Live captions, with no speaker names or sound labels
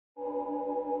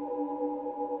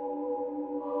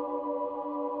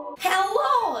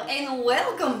and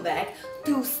welcome back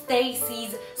to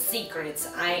Stacy's Secrets.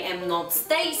 I am not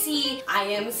Stacy, I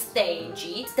am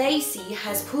Stagey. Stacy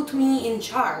has put me in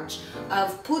charge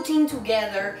of putting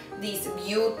together this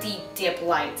beauty tip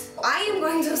light. I am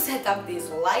going to set up this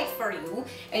light for you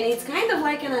and it's kind of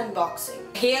like an unboxing.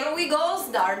 Here we go,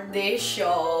 start this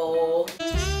show.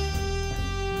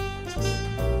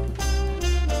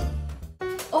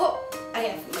 Oh, I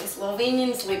have my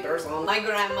Slovenian slippers on. My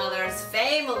grandmother's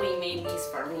family made these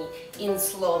for me in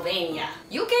Slovenia.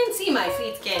 You can't see my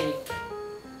feet, can you?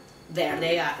 There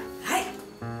they are. Hi,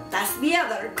 that's the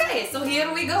other. Okay, so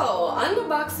here we go.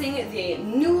 Unboxing the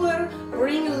Neewer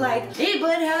ring light. Hey,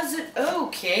 bud, how's it?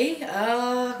 Okay,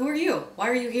 who are you? Why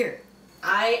are you here?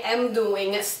 I am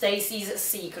doing Stacy's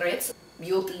Secrets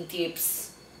Beauty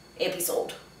Tips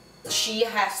episode. She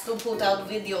has to put out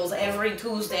videos every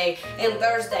Tuesday and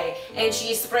Thursday and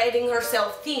she's spreading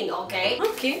herself thin, okay?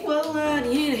 Okay, well, do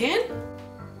you need a hand?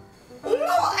 No,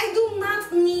 I do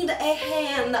not need a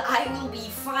hand. I will be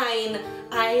fine.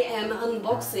 I am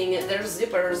unboxing their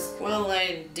zippers. Well,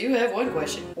 I do have one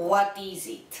question. What is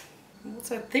it? What's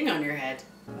that thing on your head?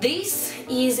 This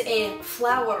is a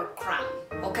flower crown,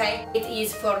 okay? It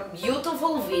is for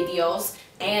beautiful videos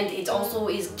and it also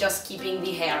is just keeping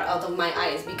the hair out of my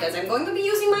eyes because I'm going to be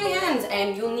using my hands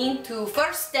and you need to,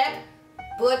 first step,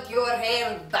 put your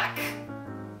hair back.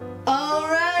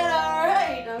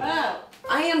 Alright, I'm out.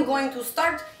 I am going to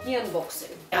start the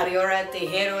unboxing. Are you ready?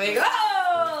 Here we go!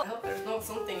 I hope there's not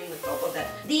something in the top of that.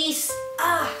 This,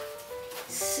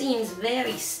 seems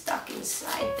very stuck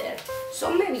inside there.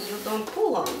 So maybe you don't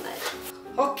pull on that.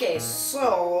 Okay,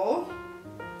 so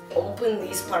open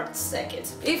these parts second.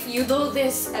 If you do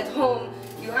this at home,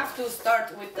 you have to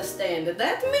start with the stand.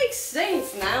 That makes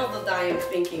sense now that I am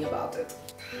thinking about it.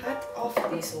 Cut off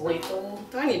this little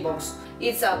tiny box.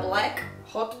 It's a black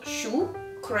hot shoe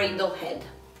cradle head.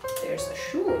 There's a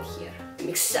shoe in here. I'm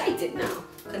excited now.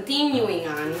 Continuing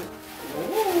on.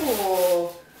 Ooh.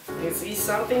 You see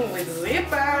something with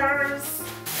zippers.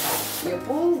 You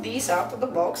pull these out of the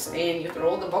box and you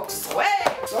throw the box away.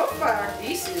 So far,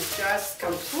 this is just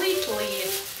completely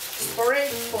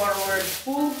straightforward,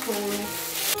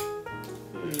 foolproof.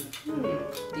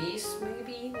 This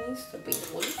maybe needs to be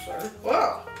looser.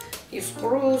 Whoa! You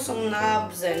screw some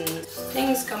knobs and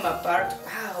things come apart.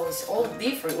 Wow, it's all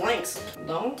different lengths.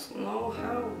 Don't know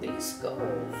how this goes.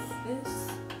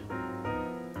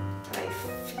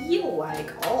 Feel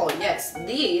like, oh yes,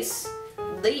 this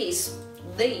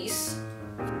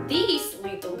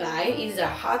little guy is a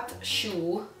hot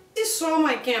shoe. This is so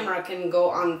my camera can go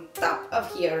on top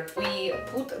of here. We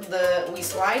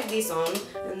slide this on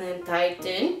and then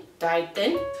tighten.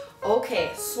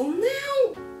 Okay, so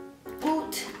now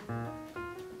put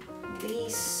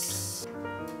this.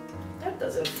 That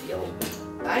doesn't feel.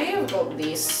 I have got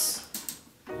this.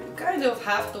 You kind of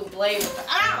have to play with.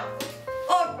 Ow!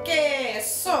 Okay,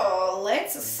 so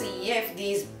let's see if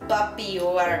this puppy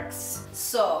works.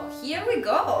 So here we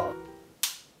go.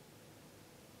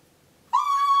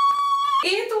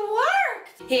 It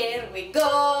worked! Here we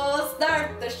go,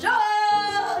 start the show!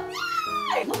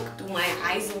 Yay! Look, do my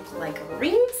eyes look like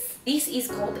rings? This is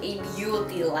called a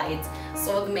beauty light,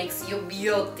 so it makes you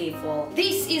beautiful.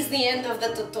 This is the end of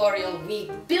the tutorial. We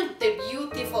built the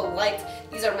beautiful light.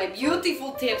 These are my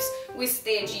beautiful tips with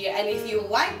Stagey, and if you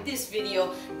like this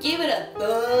video, give it a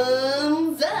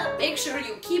thumbs up. Make sure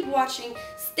you keep watching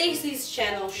Stacy's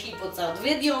channel. She puts out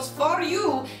videos for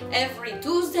you every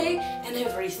Tuesday and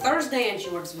every Thursday, and she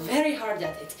works very hard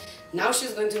at it. Now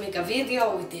she's going to make a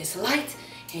video with this light,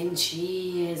 and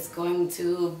she is going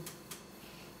to...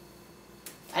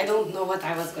 I don't know what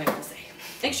I was going to say.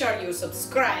 Make sure you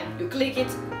subscribe, you click it,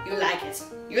 you like it.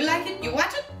 You like it, you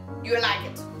watch it, you like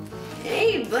it.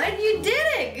 Hey, bud, you did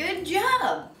it! Good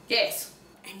job! Yes,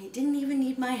 and you didn't even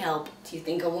need my help. Do you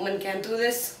think a woman can do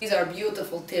this? These are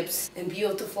beautiful tips, and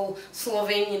beautiful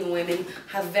Slovenian women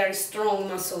have very strong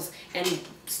muscles and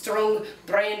strong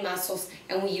brain muscles,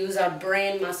 and we use our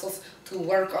brain muscles to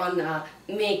work on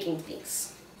making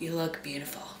things. You look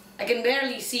beautiful. I can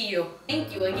barely see you.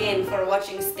 Thank you again for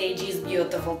watching Stagey's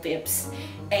beautiful tips.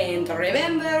 And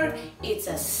remember, it's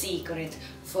a secret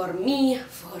for me,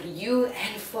 for you,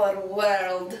 and for the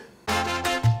world.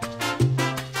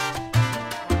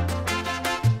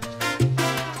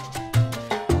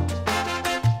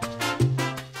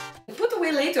 Put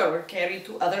away later or carry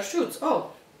to other shoots.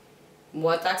 Oh,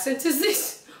 what accent is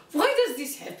this? Why does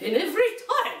this happen every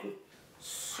time?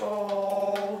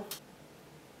 So...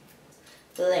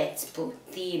 let's put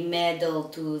the metal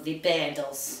to the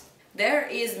pedals. There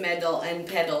is metal and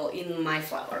pedal in my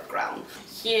flower crown.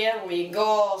 Here we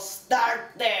go,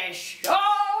 start the show!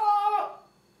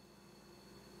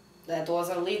 That was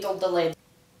a little delayed.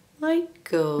 Light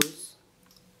goes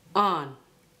on.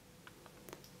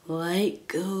 Light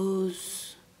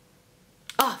goes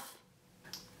off.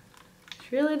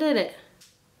 She really did it.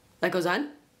 Light goes on.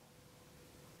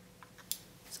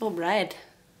 So bright.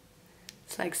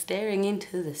 It's like staring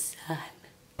into the sun.